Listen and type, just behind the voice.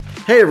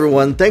Hey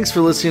everyone, thanks for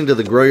listening to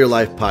the Grow Your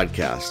Life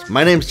podcast.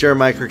 My name's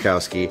Jeremiah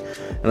Krakowski,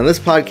 and on this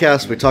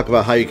podcast we talk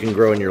about how you can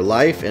grow in your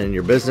life and in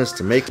your business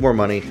to make more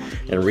money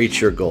and reach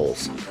your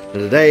goals. And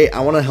today I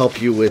want to help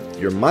you with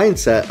your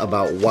mindset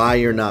about why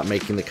you're not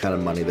making the kind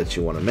of money that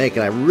you want to make.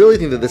 And I really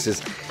think that this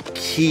is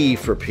key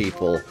for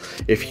people.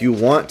 If you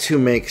want to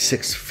make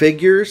six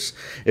figures,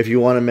 if you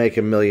want to make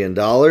 $1 million,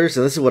 and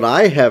this is what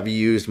I have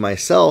used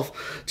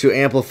myself to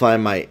amplify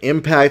my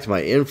impact,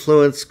 my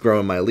influence,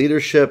 grow my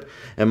leadership,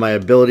 and my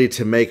ability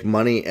to make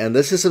money. And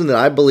this is something that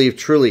I believe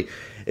truly,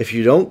 if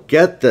you don't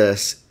get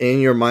this in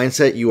your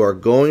mindset, you are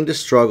going to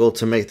struggle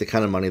to make the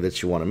kind of money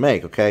that you want to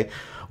make, okay?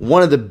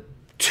 One of the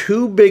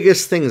two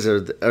biggest things are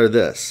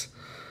this,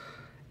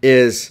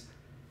 is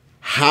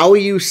how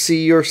you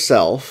see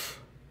yourself,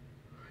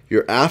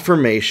 your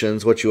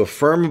affirmations, what you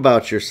affirm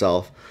about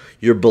yourself,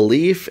 your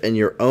belief and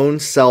your own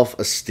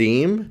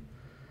self-esteem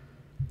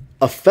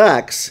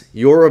affects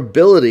your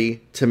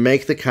ability to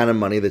make the kind of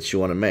money that you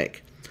want to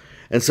make.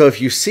 And so if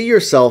you see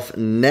yourself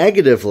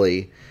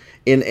negatively,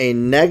 in a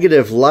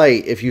negative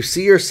light, if you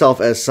see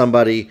yourself as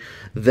somebody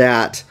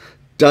that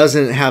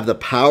doesn't have the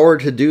power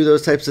to do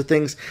those types of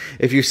things,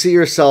 if you see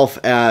yourself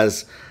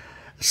as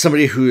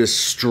somebody who is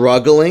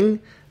struggling,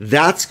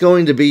 that's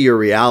going to be your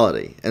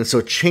reality. And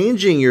so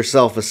changing your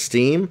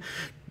self-esteem,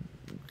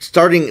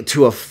 starting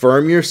to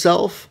affirm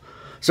yourself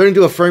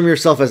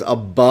as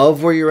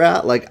above where you're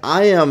at, like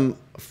I am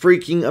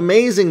freaking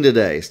amazing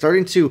today.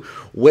 Starting to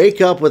wake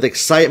up with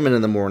excitement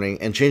in the morning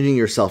and changing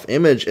your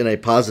self-image in a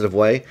positive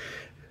way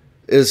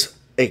is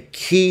a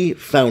key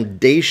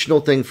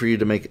foundational thing for you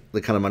to make the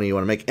kind of money you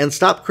want to make. And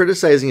stop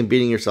criticizing and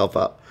beating yourself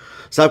up.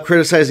 Stop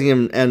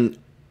criticizing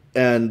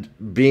and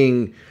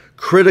being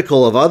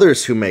critical of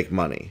others who make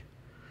money.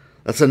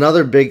 That's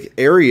another big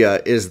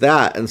area, is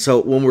that. And so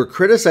when we're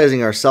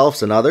criticizing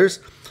ourselves and others,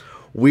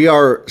 we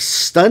are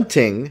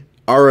stunting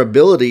our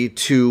ability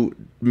to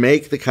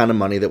make the kind of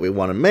money that we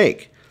want to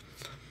make.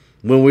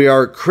 When we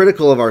are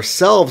critical of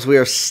ourselves, we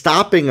are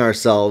stopping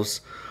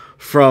ourselves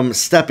from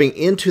stepping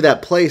into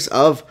that place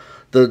of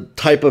the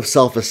type of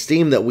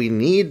self-esteem that we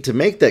need to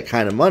make that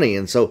kind of money.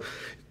 And so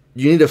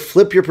you need to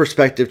flip your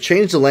perspective,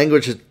 change the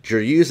language that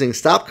you're using,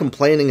 stop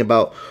complaining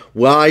about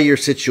why your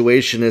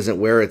situation isn't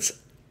where it's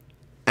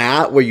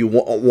at, where you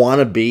want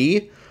to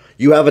be.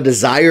 You have a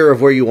desire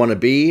of where you want to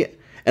be.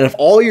 And if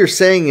all you're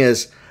saying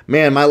is,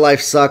 man, my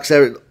life sucks,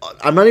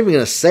 I'm not even going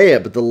to say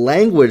it, but the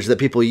language that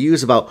people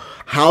use about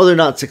how they're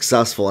not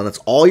successful, and it's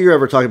all you're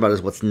ever talking about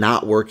is what's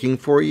not working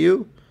for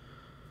you,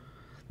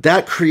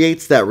 that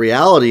creates that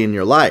reality in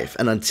your life.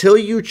 And until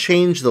you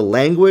change the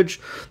language,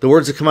 the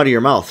words that come out of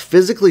your mouth,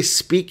 physically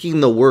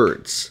speaking the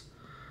words,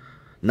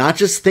 not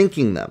just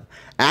thinking them,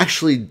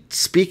 actually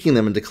speaking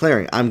them and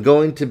declaring, I'm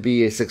going to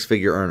be a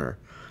six-figure earner.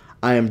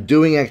 I am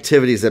doing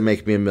activities that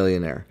make me a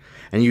millionaire.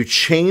 And you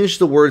change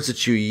the words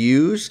that you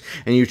use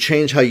and you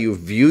change how you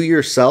view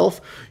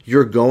yourself,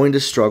 you're going to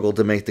struggle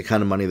to make the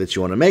kind of money that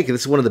you want to make. And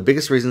this is one of the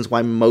biggest reasons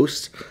why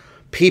most of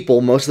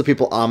the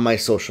people on my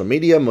social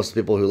media, most of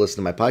the people who listen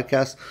to my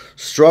podcast,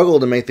 struggle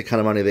to make the kind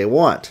of money they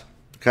want,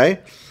 okay?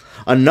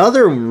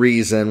 Another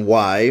reason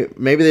why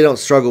maybe they don't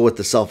struggle with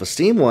the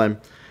self-esteem one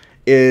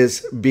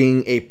is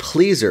being a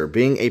pleaser,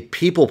 being a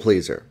people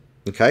pleaser,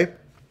 okay?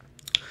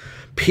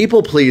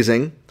 People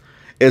pleasing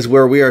is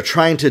where we are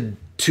trying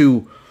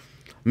to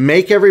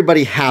make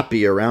everybody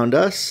happy around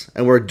us,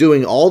 and we're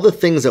doing all the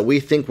things that we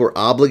think we're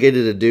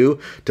obligated to do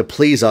to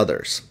please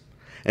others,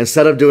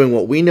 instead of doing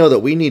what we know that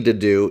we need to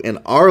do in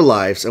our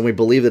lives, and we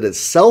believe that it's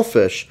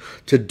selfish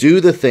to do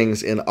the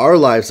things in our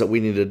lives that we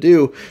need to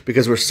do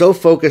because we're so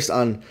focused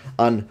on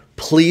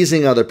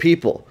pleasing other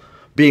people,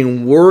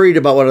 being worried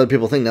about what other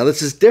people think. Now,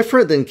 this is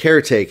different than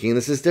caretaking.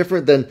 This is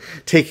different than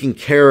taking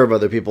care of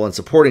other people and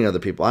supporting other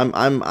people.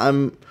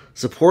 I'm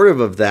supportive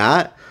of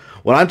that.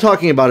 What I'm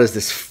talking about is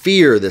this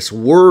fear, this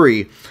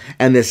worry,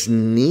 and this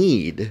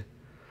need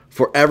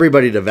for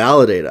everybody to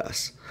validate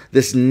us.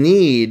 This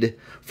need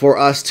for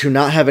us to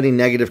not have any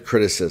negative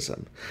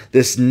criticism.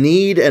 This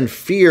need and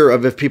fear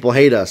of if people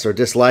hate us or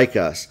dislike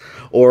us,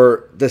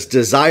 or this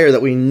desire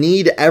that we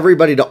need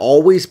everybody to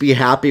always be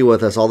happy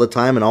with us all the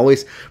time and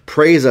always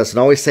praise us and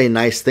always say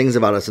nice things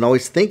about us and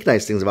always think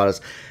nice things about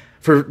us.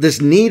 For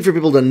this need for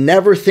people to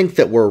never think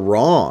that we're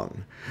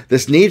wrong.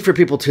 This need for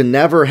people to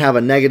never have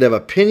a negative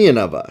opinion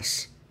of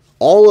us.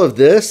 All of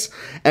this,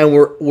 and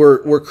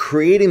we're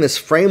creating this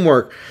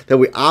framework that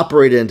we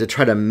operate in to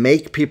try to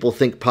make people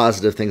think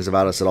positive things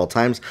about us at all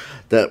times,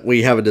 that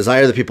we have a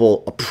desire that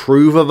people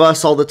approve of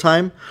us all the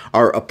time,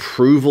 our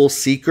approval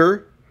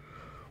seeker,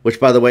 which,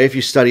 by the way, if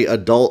you study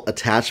adult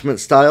attachment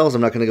styles,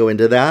 I'm not going to go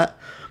into that,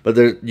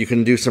 but you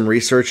can do some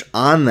research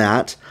on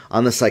that,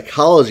 on the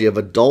psychology of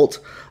adult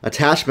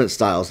attachment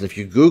styles. And if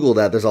you Google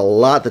that, there's a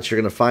lot that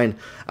you're going to find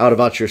out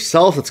about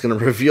yourself that's going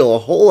to reveal a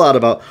whole lot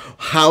about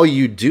how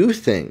you do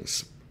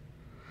things.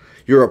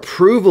 You're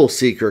approval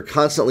seeker,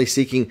 constantly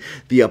seeking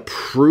the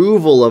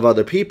approval of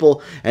other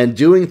people and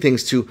doing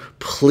things to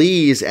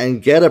please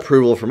and get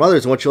approval from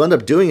others. And what you'll end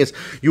up doing is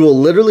you will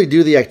literally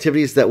do the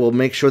activities that will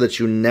make sure that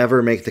you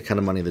never make the kind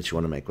of money that you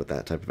want to make with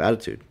that type of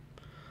attitude.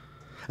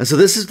 And so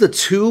this is the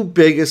two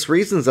biggest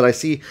reasons that I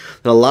see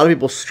that a lot of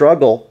people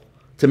struggle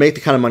to make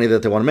the kind of money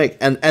that they want to make.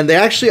 And they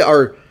actually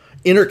are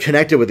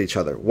interconnected with each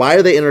other. Why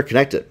are they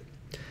interconnected?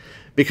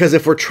 Because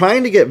if we're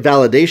trying to get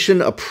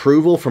validation,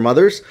 approval from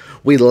others,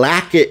 we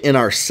lack it in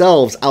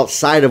ourselves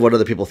outside of what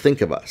other people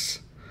think of us.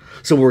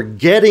 So we're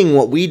getting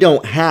what we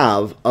don't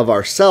have of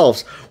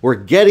ourselves. We're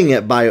getting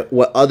it by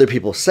what other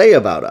people say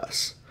about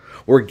us.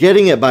 We're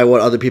getting it by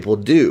what other people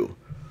do.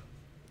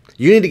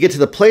 You need to get to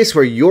the place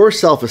where your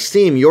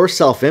self-esteem, your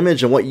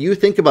self-image, and what you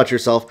think about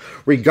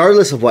yourself,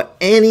 regardless of what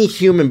any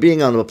human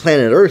being on the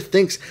planet Earth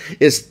thinks,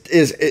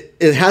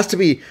 it has to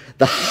be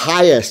the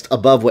highest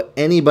above what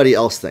anybody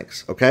else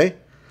thinks, okay?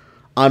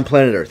 On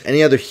planet Earth,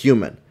 any other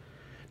human.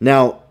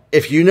 Now,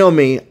 if you know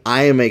me,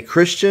 I am a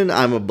Christian,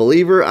 I'm a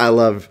believer, I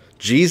love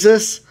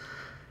Jesus.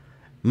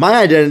 My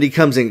identity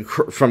comes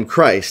from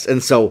Christ,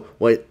 and so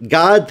what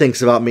God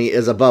thinks about me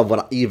is above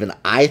what even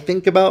I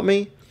think about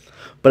me.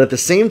 But at the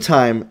same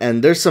time, and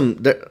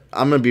I'm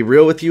going to be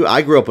real with you,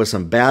 I grew up with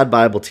some bad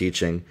Bible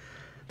teaching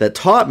that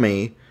taught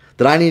me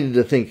that I needed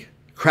to think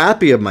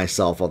crappy of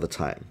myself all the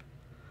time.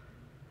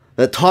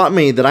 That taught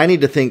me that I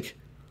need to think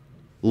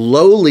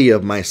lowly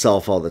of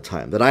myself all the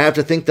time. That I have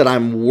to think that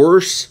I'm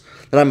worse,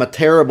 that I'm a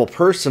terrible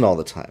person all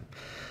the time.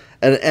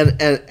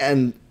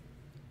 And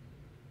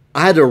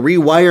I had to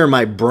rewire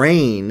my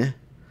brain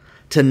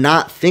to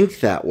not think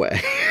that way.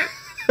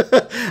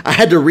 I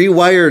had to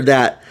rewire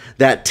that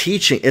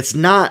teaching. It's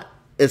not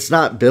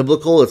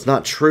biblical. It's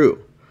not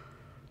true.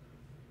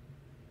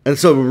 And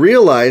so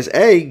realize,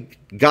 A,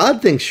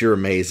 God thinks you're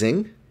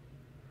amazing.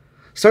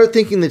 Start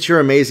thinking that you're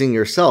amazing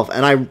yourself.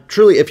 And I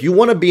truly, if you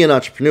want to be an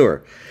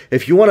entrepreneur,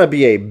 if you want to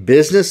be a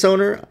business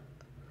owner,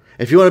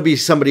 if you want to be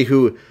somebody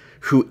who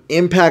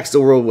impacts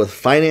the world with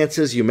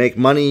finances, you make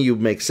money, you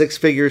make six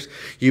figures,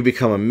 you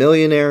become a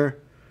millionaire,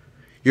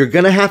 you're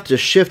going to have to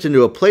shift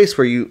into a place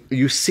where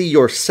you see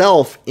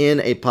yourself in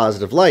a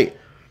positive light.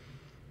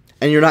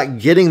 And you're not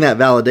getting that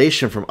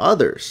validation from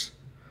others.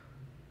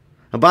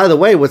 And by the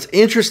way, what's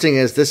interesting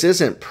is this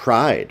isn't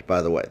pride,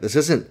 by the way. This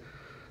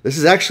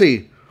is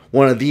actually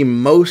one of the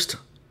most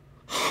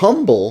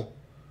humble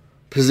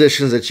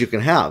positions that you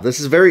can have.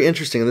 This is very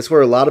interesting. And this is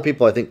where a lot of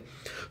people, I think,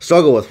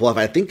 struggle with, well, if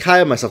I think high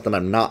of myself, then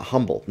I'm not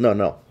humble.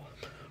 No.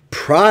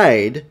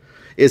 Pride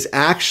is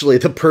actually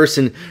the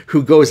person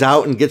who goes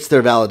out and gets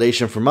their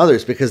validation from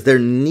others because they're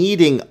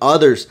needing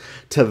others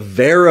to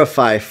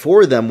verify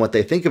for them what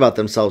they think about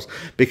themselves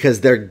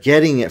because they're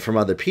getting it from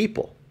other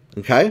people.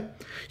 Okay?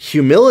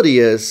 Humility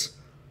is,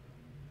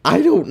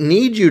 I don't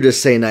need you to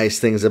say nice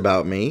things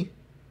about me.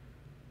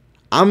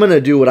 I'm going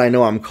to do what I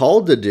know I'm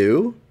called to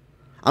do.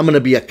 I'm going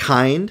to be a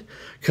kind,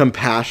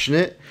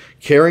 compassionate,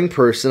 caring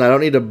person. I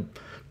don't need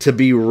to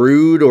be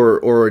rude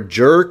or a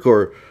jerk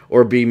or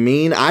be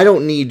mean. I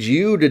don't need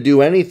you to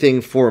do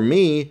anything for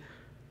me.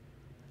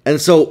 And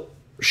so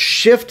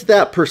shift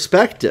that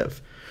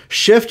perspective.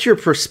 Shift your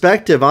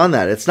perspective on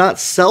that. It's not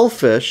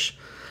selfish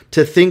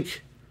to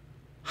think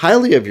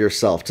highly of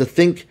yourself, to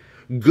think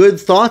good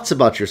thoughts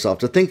about yourself,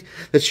 to think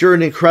that you're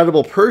an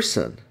incredible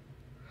person.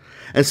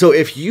 And so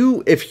if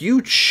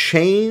you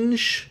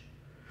change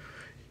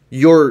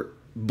your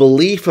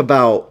belief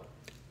about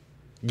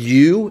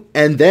you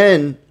and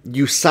then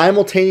you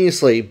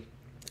simultaneously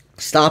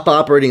stop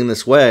operating in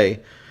this way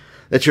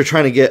that you're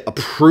trying to get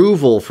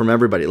approval from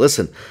everybody.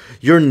 Listen,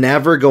 you're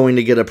never going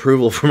to get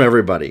approval from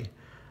everybody.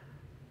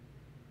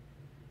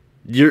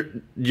 You're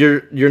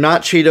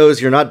not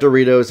Cheetos, you're not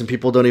Doritos, and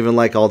people don't even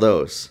like all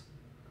those.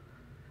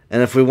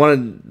 And if we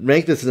want to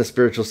make this in a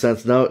spiritual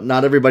sense, no,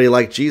 not everybody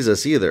liked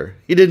Jesus either.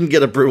 He didn't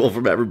get approval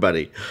from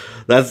everybody.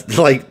 That's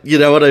like, you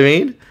know what I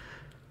mean?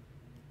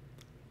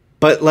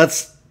 But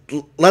let's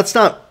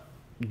not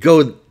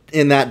go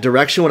in that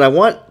direction. What I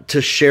want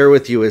to share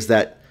with you is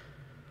that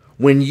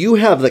when you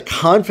have the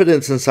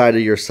confidence inside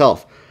of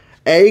yourself,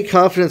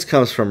 confidence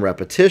comes from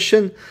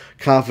repetition,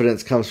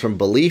 confidence comes from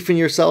belief in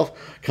yourself,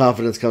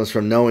 confidence comes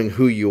from knowing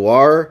who you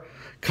are,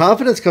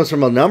 confidence comes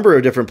from a number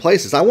of different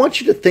places. I want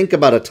you to think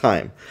about a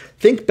time.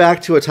 Think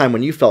back to a time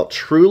when you felt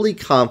truly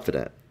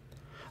confident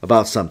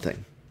about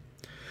something.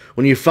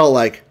 When you felt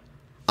like,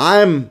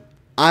 I'm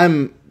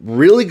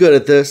really good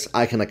at this,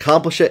 I can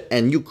accomplish it,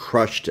 and you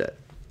crushed it.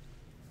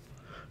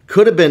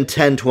 Could have been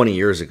 10, 20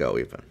 years ago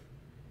even.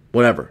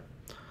 Whatever.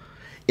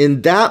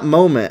 In that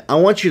moment, I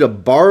want you to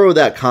borrow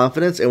that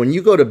confidence, and when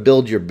you go to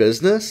build your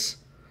business,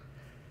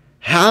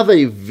 have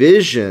a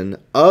vision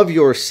of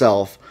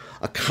yourself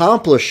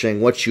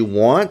accomplishing what you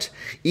want,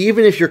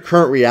 even if your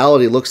current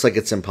reality looks like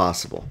it's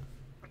impossible.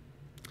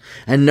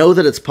 And know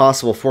that it's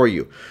possible for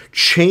you.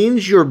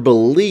 Change your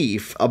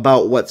belief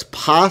about what's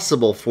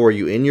possible for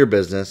you in your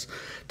business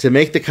to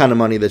make the kind of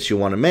money that you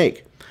want to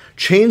make.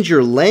 change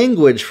your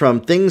language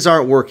from things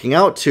aren't working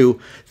out to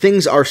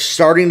things are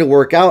starting to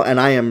work out, and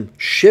I am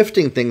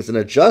shifting things and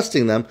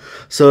adjusting them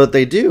so that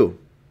they do.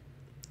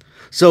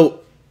 So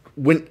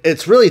when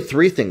it's really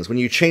three things. When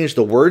you change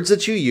the words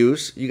that you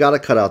use, you got to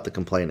cut out the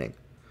complaining.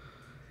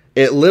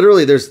 It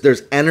literally,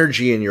 there's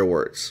energy in your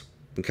words,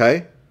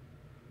 okay?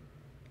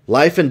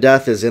 Life and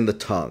death is in the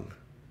tongue.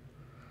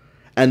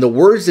 And the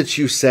words that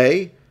you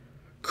say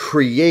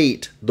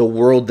create the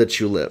world that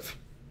you live.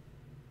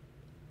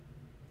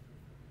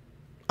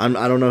 I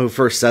don't know who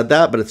first said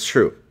that, but it's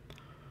true.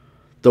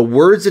 The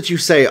words that you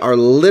say are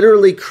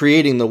literally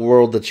creating the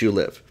world that you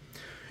live.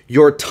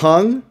 Your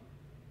tongue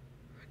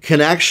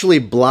can actually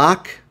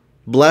block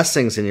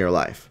blessings in your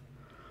life.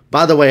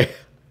 By the way,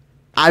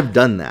 I've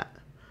done that.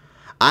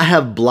 I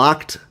have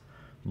blocked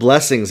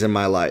blessings in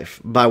my life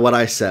by what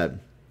I said,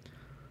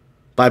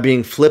 by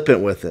being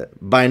flippant with it,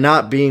 by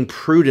not being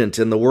prudent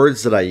in the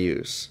words that I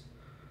use,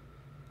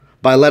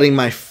 by letting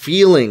my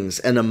feelings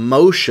and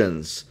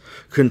emotions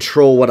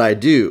control what I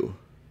do,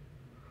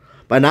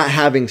 by not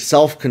having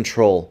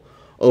self-control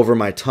over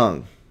my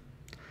tongue.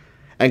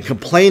 And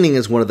complaining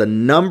is one of the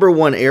number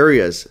one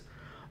areas.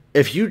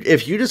 If you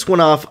just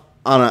went off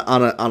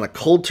on a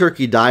cold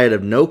turkey diet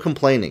of no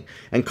complaining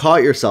and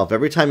caught yourself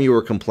every time you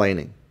were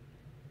complaining,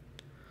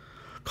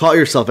 caught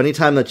yourself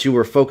anytime that you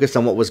were focused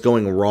on what was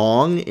going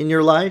wrong in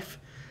your life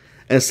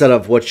instead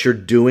of what you're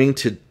doing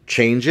to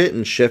change it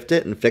and shift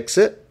it and fix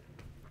it.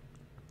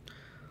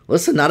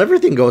 Listen, not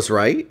everything goes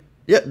right.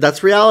 Yeah,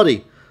 that's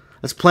reality.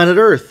 That's planet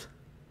Earth.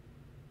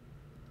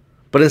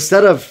 But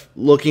instead of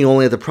looking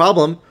only at the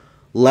problem,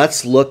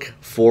 let's look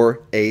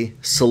for a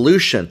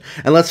solution.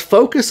 And let's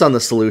focus on the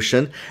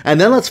solution.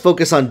 And then let's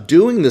focus on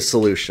doing the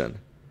solution.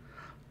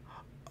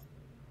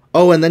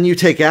 Oh, and then you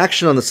take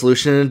action on the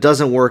solution and it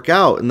doesn't work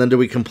out. And then do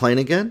we complain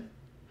again?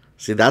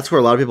 See, that's where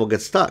a lot of people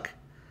get stuck.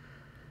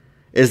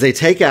 Is they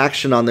take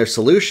action on their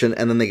solution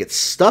and then they get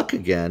stuck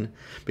again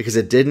because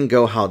it didn't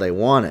go how they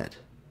wanted.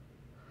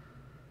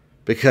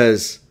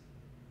 Because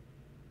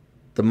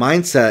the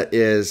mindset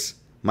is,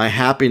 my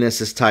happiness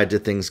is tied to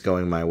things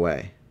going my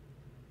way.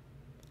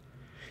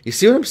 You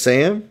see what I'm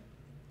saying?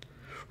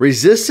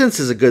 Resistance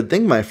is a good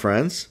thing, my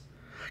friends.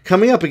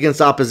 Coming up against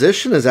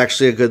opposition is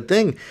actually a good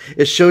thing.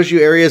 It shows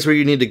you areas where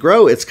you need to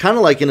grow. It's kind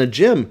of like in a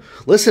gym.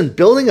 Listen,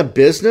 building a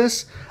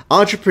business,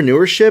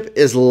 entrepreneurship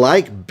is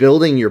like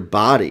building your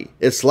body.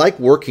 It's like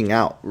working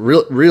out.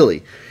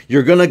 Really.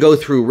 You're going to go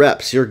through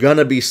reps. You're going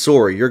to be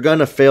sore. You're going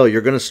to fail.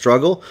 You're going to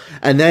struggle.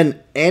 And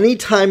then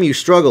anytime you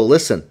struggle,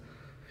 listen,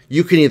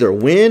 you can either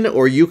win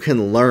or you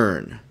can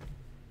learn.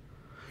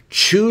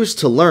 Choose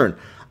to learn.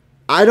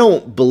 I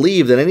don't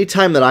believe that any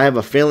time that I have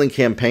a failing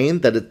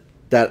campaign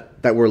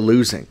that we're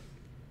losing.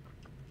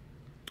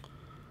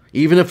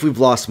 Even if we've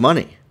lost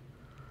money.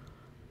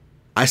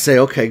 I say,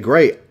 okay,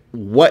 great.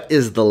 What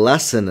is the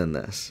lesson in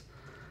this?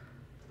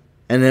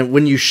 And then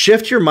when you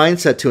shift your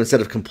mindset to,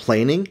 instead of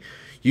complaining,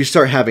 you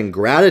start having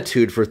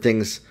gratitude for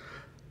things,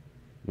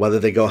 whether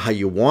they go how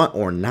you want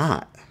or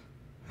not.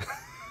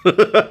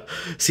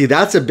 See,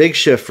 that's a big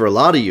shift for a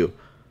lot of you.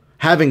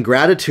 Having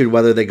gratitude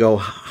whether they go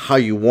how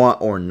you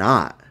want or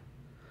not.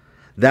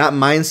 That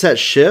mindset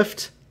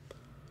shift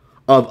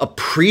of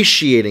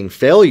appreciating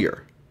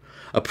failure,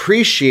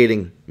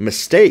 appreciating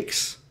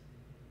mistakes.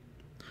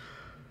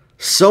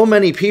 So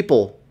many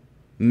people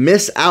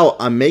miss out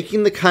on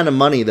making the kind of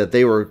money that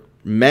they were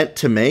meant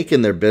to make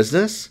in their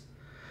business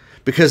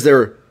because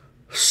they're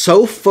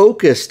so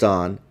focused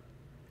on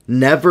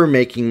never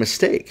making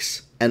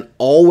mistakes and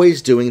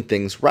always doing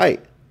things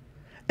right.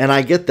 And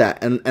I get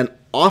that. And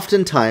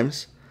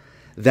oftentimes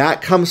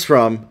that comes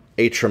from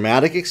a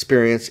traumatic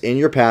experience in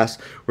your past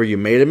where you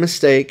made a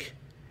mistake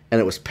and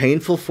it was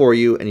painful for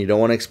you and you don't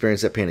want to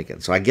experience that pain again.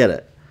 So I get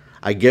it.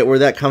 I get where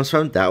that comes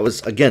from. That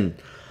was, again,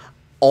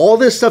 all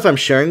this stuff I'm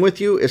sharing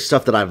with you is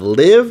stuff that I've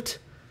lived,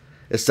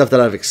 is stuff that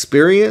I've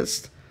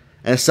experienced,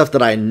 and it's stuff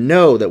that I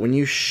know that when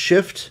you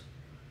shift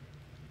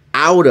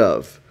out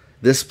of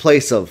this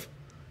place of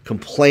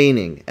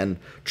complaining and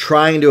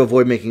trying to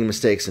avoid making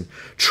mistakes and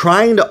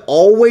trying to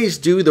always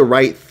do the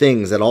right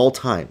things at all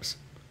times.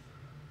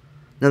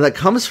 Now that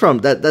comes from,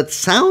 that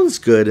sounds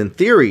good in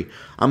theory.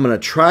 I'm going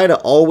to try to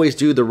always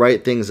do the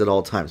right things at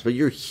all times. But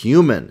you're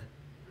human.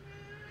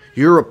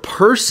 You're a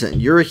person.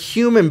 You're a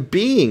human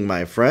being,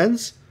 my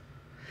friends.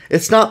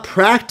 It's not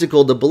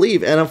practical to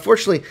believe. And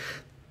unfortunately,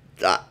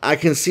 I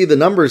can see the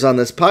numbers on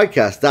this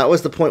podcast. That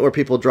was the point where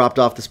people dropped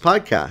off this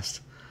podcast.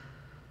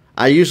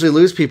 I usually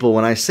lose people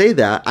when I say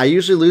that. I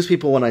usually lose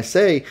people when I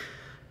say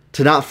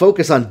to not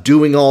focus on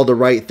doing all the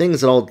right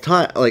things at all the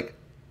time.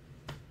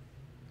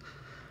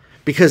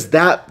 Because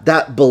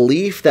that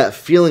belief, that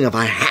feeling of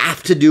I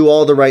have to do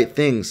all the right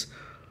things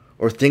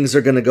or things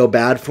are going to go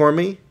bad for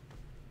me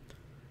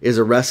is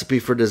a recipe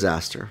for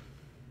disaster.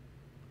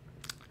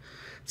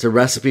 It's a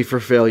recipe for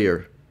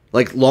failure,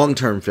 like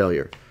long-term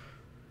failure.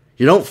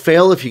 You don't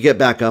fail if you get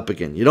back up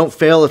again. You don't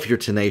fail if you're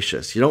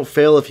tenacious. You don't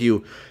fail if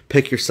you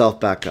pick yourself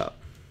back up.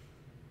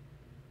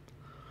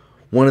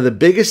 One of the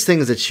biggest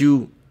things that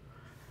you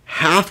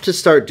have to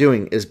start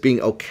doing is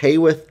being okay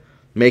with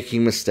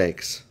making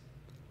mistakes.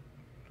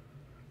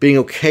 Being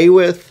okay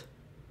with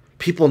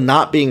people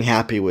not being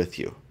happy with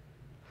you.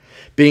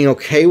 Being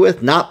okay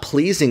with not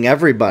pleasing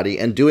everybody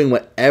and doing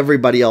what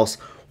everybody else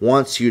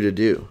wants you to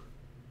do.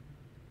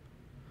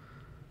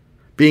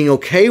 Being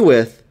okay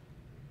with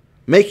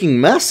making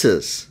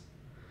messes.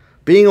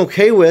 Being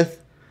okay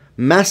with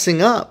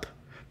messing up.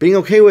 Being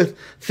okay with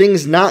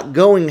things not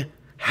going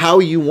how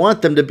you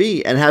want them to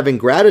be and having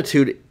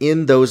gratitude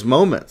in those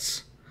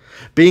moments.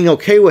 Being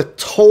okay with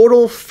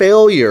total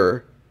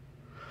failure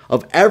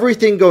of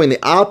everything going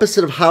the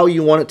opposite of how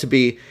you want it to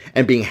be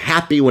and being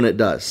happy when it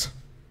does.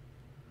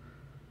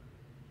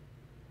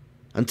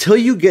 Until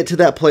you get to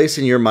that place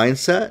in your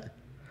mindset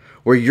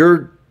where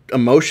your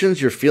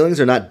emotions, your feelings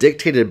are not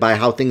dictated by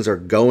how things are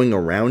going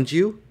around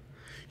you,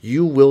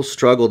 you will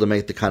struggle to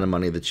make the kind of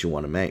money that you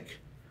want to make.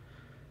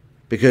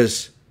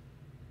 Because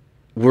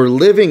we're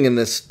living in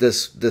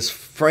this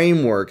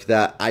framework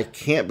that I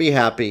can't be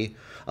happy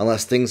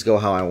unless things go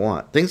how I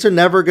want. Things are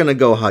never going to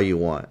go how you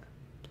want.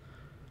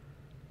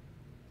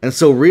 And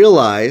so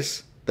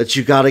realize that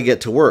you got to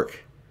get to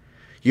work.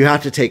 You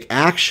have to take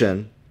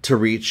action to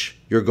reach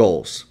your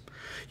goals.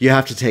 You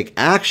have to take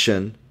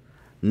action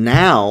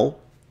now,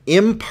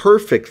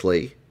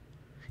 imperfectly,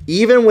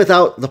 even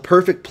without the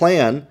perfect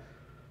plan.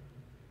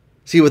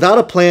 See, without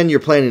a plan, you're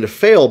planning to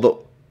fail, but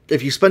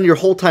if you spend your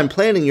whole time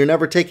planning, you're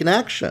never taking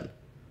action.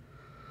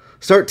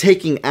 Start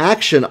taking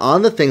action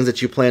on the things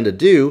that you plan to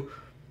do.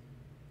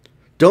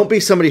 Don't be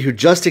somebody who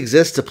just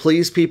exists to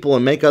please people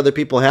and make other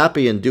people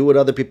happy and do what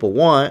other people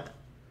want.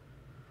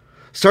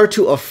 Start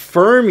to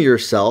affirm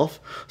yourself.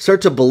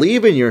 Start to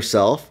believe in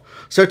yourself.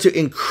 Start to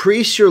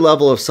increase your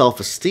level of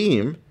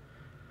self-esteem.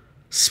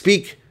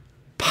 Speak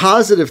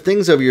positive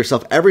things of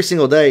yourself every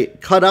single day.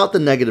 Cut out the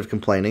negative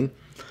complaining.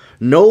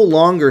 No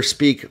longer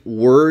speak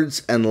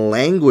words and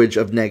language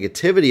of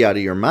negativity out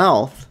of your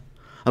mouth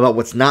about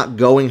what's not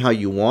going how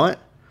you want.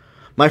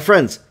 My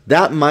friends,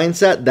 that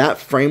mindset, that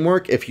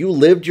framework, if you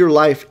lived your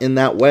life in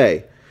that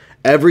way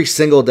every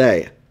single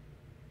day,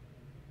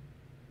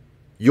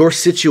 your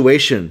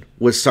situation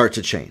would start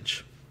to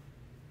change.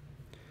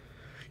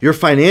 Your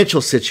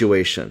financial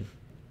situation,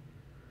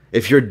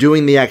 if you're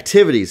doing the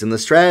activities and the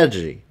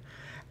strategy,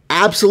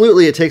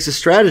 absolutely it takes a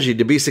strategy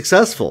to be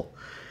successful.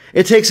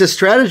 It takes a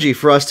strategy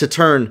for us to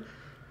turn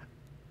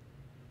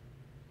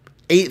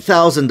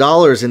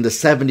 $8,000 into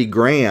 70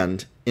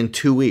 grand in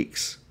 2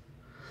 weeks.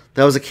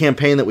 That was a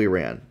campaign that we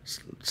ran.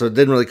 So it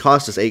didn't really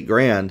cost us 8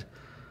 grand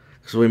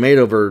because we made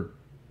over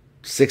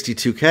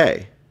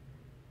 62K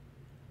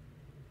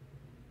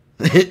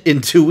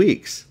in 2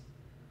 weeks.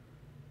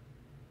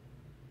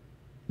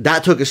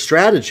 That took a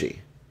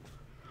strategy.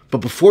 But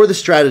before the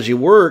strategy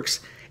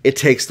works, it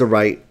takes the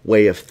right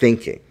way of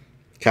thinking.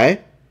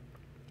 Okay?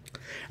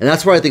 And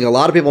that's where I think a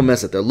lot of people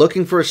miss it. They're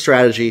looking for a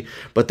strategy,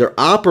 but they're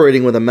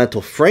operating with a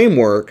mental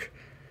framework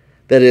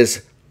that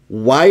is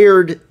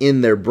wired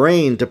in their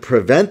brain to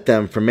prevent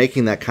them from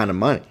making that kind of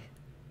money.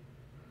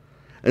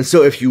 And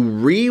so if you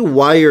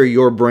rewire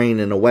your brain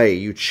in a way,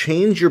 you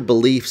change your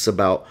beliefs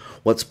about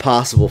what's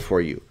possible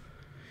for you.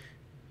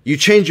 You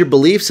change your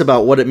beliefs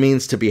about what it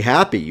means to be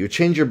happy. You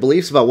change your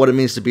beliefs about what it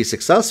means to be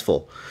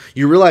successful.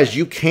 You realize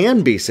you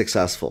can be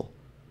successful.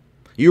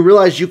 You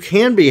realize you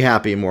can be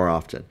happy more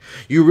often.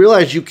 You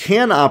realize you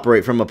can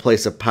operate from a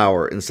place of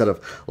power instead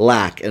of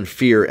lack and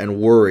fear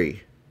and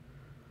worry.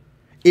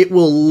 It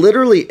will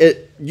literally,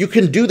 you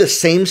can do the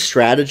same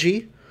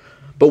strategy,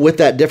 but with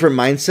that different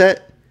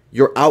mindset,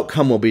 your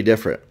outcome will be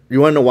different. You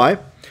want to know why?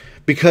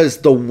 Because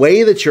the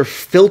way that you're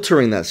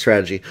filtering that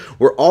strategy,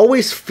 we're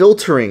always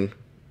filtering.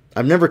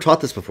 I've never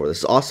taught this before. This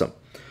is awesome.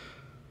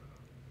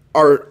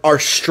 Our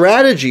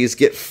strategies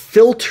get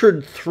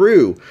filtered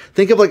through.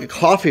 Think of like a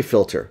coffee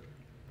filter.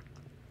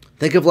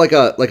 Think of like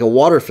a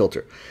water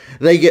filter.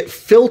 They get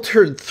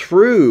filtered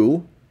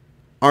through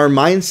our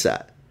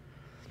mindset.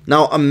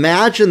 Now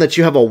imagine that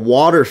you have a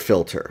water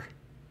filter,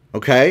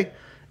 okay?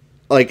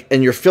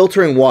 And you're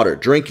filtering water,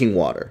 drinking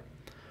water.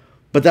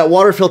 But that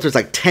water filter is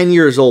like 10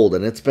 years old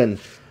and it's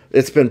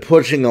been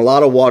pushing a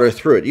lot of water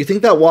through it. You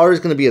think that water is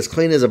going to be as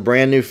clean as a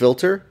brand new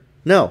filter?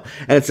 No.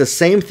 And it's the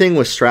same thing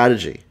with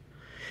strategy.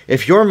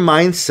 If your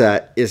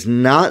mindset is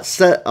not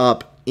set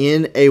up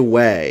in a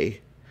way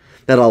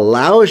that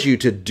allows you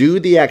to do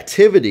the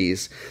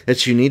activities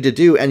that you need to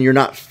do, and you're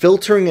not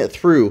filtering it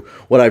through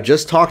what I've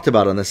just talked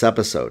about on this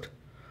episode,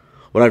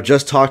 what I've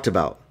just talked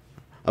about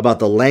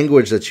the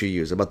language that you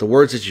use, about the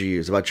words that you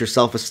use, about your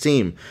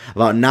self-esteem,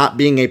 about not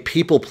being a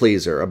people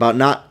pleaser, about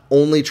not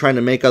only trying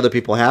to make other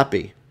people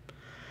happy,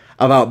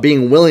 about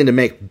being willing to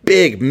make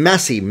big,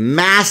 messy,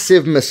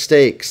 massive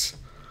mistakes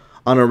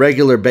on a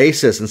regular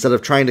basis instead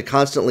of trying to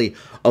constantly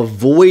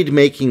avoid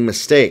making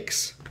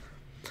mistakes.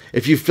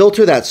 If you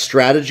filter that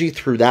strategy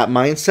through that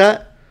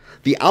mindset,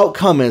 the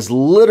outcome is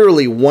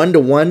literally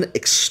one-to-one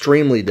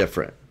extremely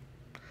different.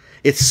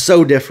 It's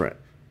so different.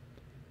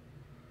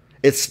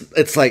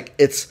 It's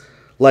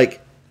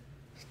like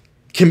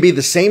can be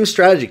the same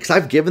strategy, because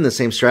I've given the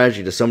same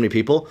strategy to so many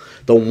people.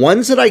 The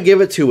ones that I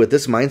give it to with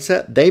this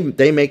mindset,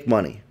 they make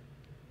money.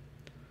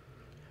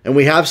 And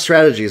we have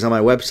strategies on my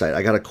website.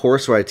 I got a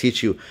course where I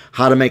teach you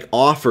how to make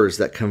offers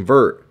that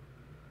convert,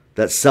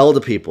 that sell to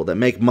people, that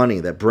make money,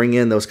 that bring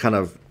in those kind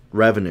of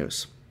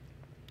revenues.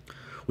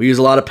 We use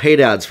a lot of paid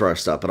ads for our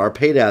stuff, but our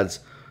paid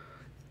ads,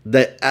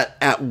 that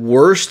at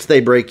worst,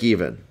 they break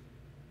even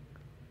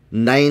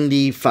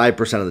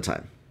 95% of the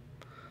time.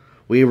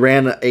 We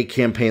ran a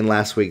campaign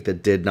last week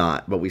that did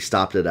not, but we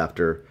stopped it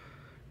after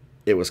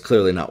it was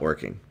clearly not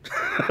working.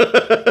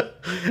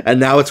 And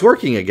now it's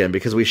working again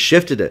because we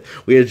shifted it.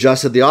 We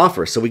adjusted the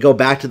offer. So we go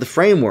back to the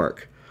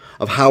framework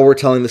of how we're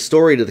telling the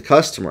story to the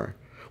customer.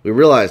 We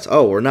realized,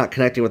 oh, we're not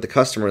connecting with the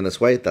customer in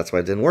this way. That's why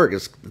it didn't work.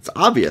 It's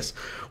obvious.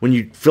 When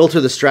you filter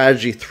the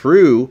strategy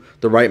through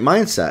the right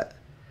mindset,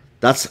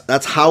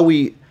 that's how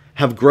we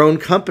have grown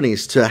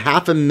companies to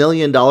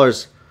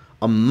 $500,000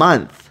 a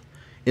month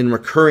in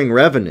recurring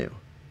revenue.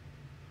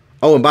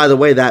 Oh, and by the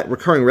way, that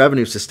recurring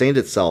revenue sustained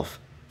itself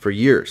for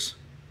years.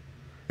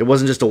 It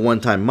wasn't just a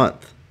one-time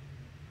month.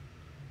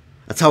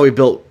 That's how we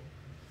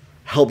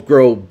helped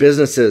grow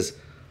businesses,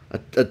 a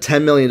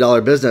 $10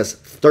 million business,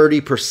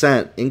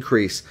 30%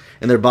 increase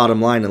in their bottom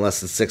line in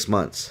less than 6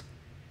 months.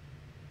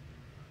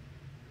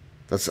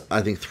 That's,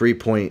 I think,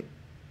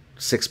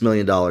 $3.6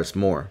 million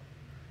more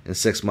in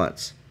 6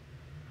 months.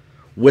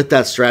 With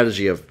that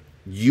strategy of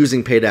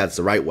using paid ads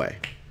the right way.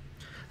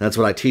 And that's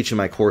what I teach in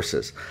my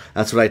courses.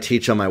 That's what I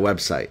teach on my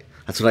website.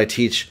 That's what I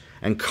teach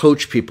and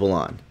coach people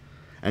on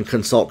and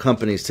consult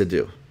companies to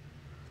do.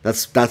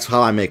 That's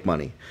how I make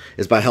money,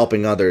 is by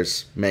helping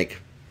others make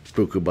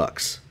buku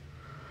bucks.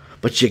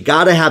 But you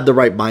got to have the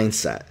right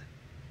mindset.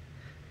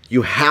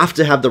 You have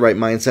to have the right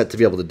mindset to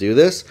be able to do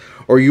this,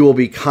 or you will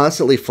be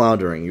constantly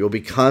floundering. You will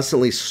be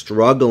constantly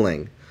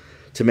struggling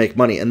to make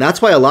money. And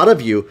that's why a lot of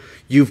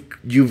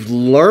you've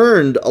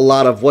learned a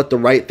lot of what the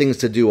right things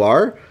to do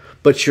are,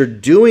 but you're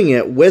doing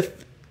it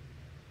with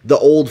the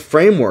old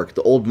framework,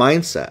 the old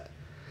mindset.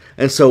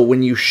 And so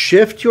when you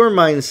shift your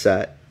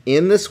mindset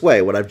in this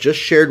way, what I've just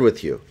shared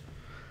with you,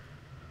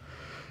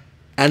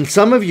 and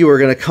some of you are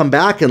going to come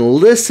back and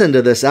listen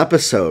to this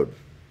episode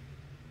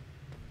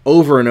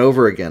over and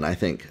over again, I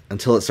think,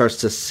 until it starts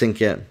to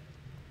sink in.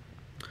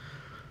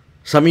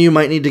 Some of you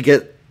might need to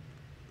get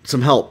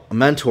some help, a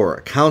mentor,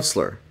 a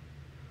counselor.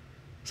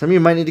 Some of you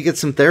might need to get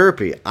some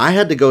therapy. I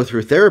had to go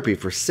through therapy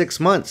for 6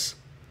 months.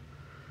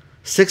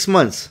 6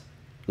 months,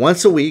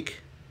 once a week.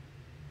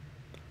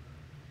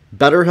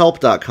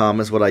 BetterHelp.com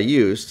is what I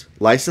used,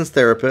 licensed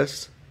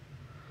therapist,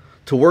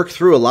 to work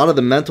through a lot of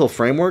the mental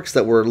frameworks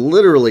that were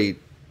literally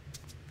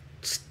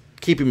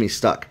keeping me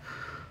stuck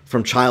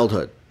from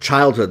childhood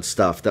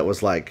stuff that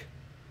was like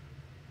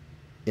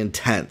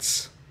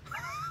intense.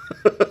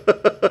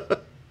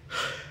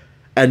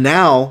 And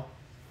now,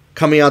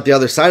 coming out the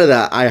other side of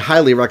that, I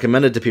highly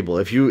recommend it to people.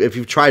 If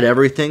you've tried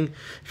everything,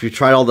 if you've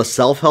tried all the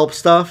self-help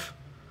stuff,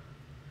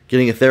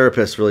 getting a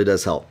therapist really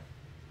does help.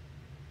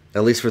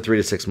 At least for 3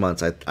 to 6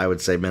 months, I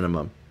would say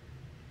minimum.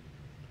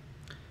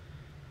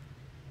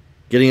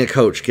 Getting a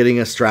coach, getting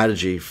a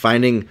strategy,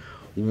 finding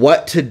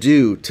what to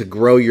do to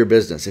grow your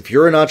business. If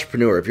you're an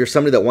entrepreneur, if you're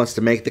somebody that wants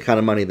to make the kind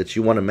of money that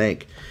you want to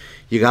make,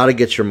 you got to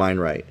get your mind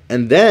right.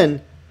 And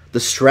then the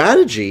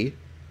strategy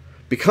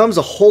becomes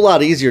a whole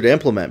lot easier to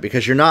implement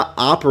because you're not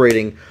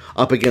operating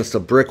up against a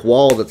brick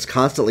wall that's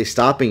constantly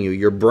stopping you.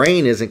 Your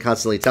brain isn't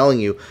constantly telling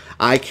you,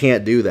 I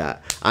can't do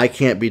that. I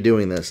can't be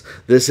doing this.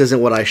 This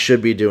isn't what I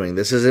should be doing.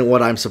 This isn't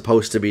what I'm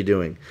supposed to be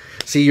doing.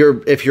 See,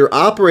 if you're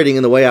operating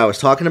in the way I was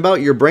talking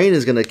about, your brain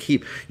is going to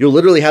you'll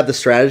literally have the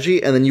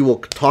strategy and then you will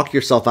talk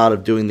yourself out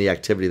of doing the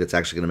activity that's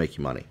actually going to make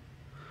you money.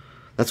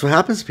 That's what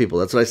happens to people.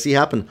 That's what I see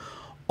happen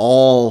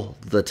all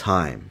the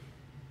time.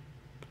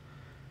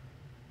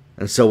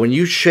 And so when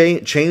you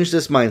change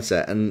this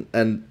mindset,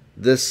 and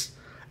this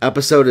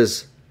episode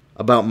is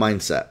about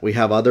mindset. We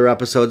have other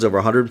episodes, over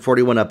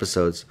 141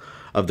 episodes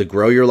of the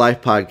Grow Your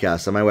Life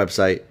podcast on my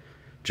website,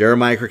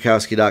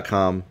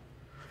 jeremiahkrakowski.com.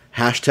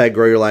 Hashtag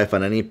Grow Your Life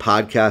on any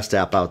podcast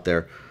app out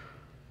there.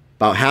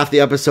 About half the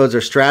episodes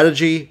are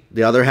strategy.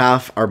 The other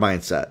half are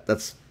mindset.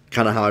 That's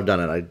kind of how I've done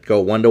it. I go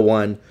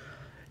one-to-one,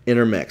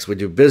 intermix. We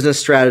do business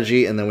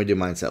strategy, and then we do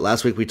mindset.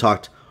 Last week we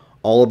talked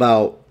all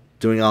about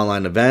doing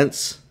online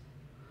events.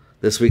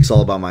 This week's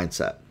all about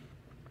mindset.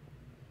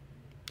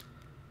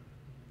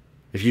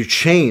 If you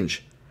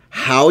change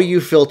how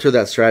you filter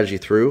that strategy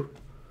through,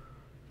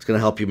 it's going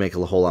to help you make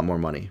a whole lot more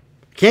money.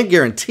 Can't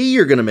guarantee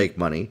you're going to make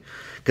money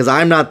because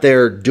I'm not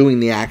there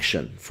doing the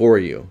action for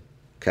you.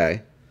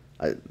 Okay?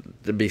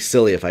 It'd be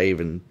silly if I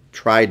even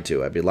tried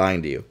to. I'd be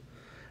lying to you.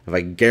 If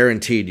I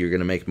guaranteed you're going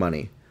to make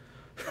money.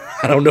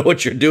 I don't know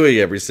what you're doing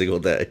every single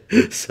day.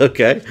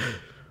 Okay?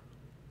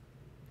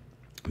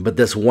 But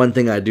this one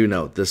thing I do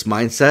know, this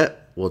mindset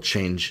will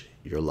change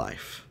your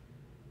life.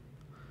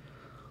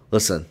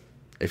 Listen,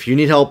 if you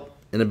need help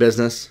in a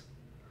business,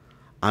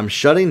 I'm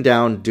shutting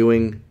down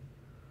doing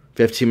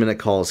 15-minute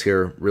calls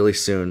here really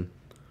soon.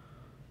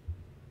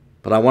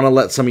 But I want to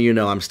let some of you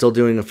know I'm still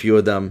doing a few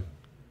of them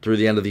through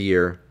the end of the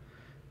year.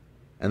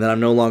 And then I'm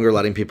no longer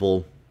letting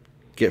people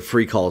get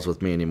free calls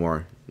with me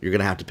anymore. You're going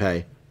to have to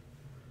pay.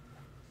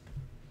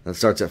 That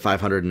starts at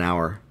 $500 an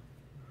hour.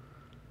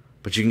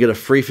 But you can get a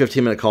free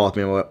 15-minute call with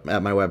me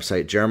at my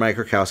website,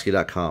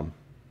 jeremiahkrakowski.com. And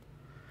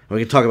we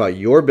can talk about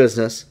your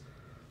business,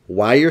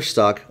 why you're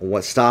stuck, and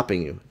what's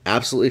stopping you.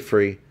 Absolutely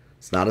free.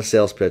 It's not a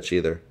sales pitch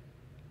either.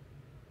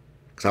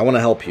 Because I want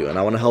to help you, and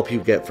I want to help you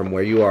get from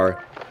where you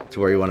are to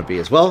where you want to be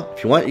as well.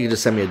 If you want, you can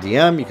just send me a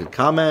DM. You can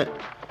comment.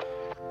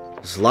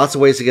 There's lots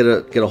of ways to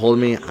get a hold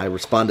of me. I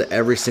respond to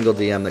every single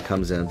DM that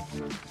comes in.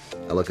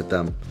 I look at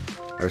them.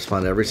 I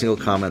respond to every single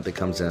comment that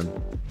comes in.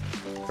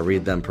 I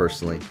read them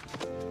personally.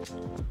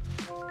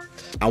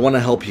 I want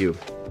to help you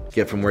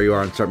get from where you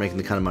are and start making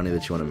the kind of money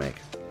that you want to make.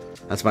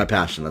 That's my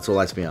passion. That's what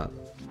lights me up.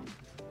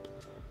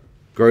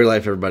 Grow your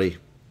life, everybody,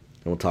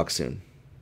 and we'll talk soon.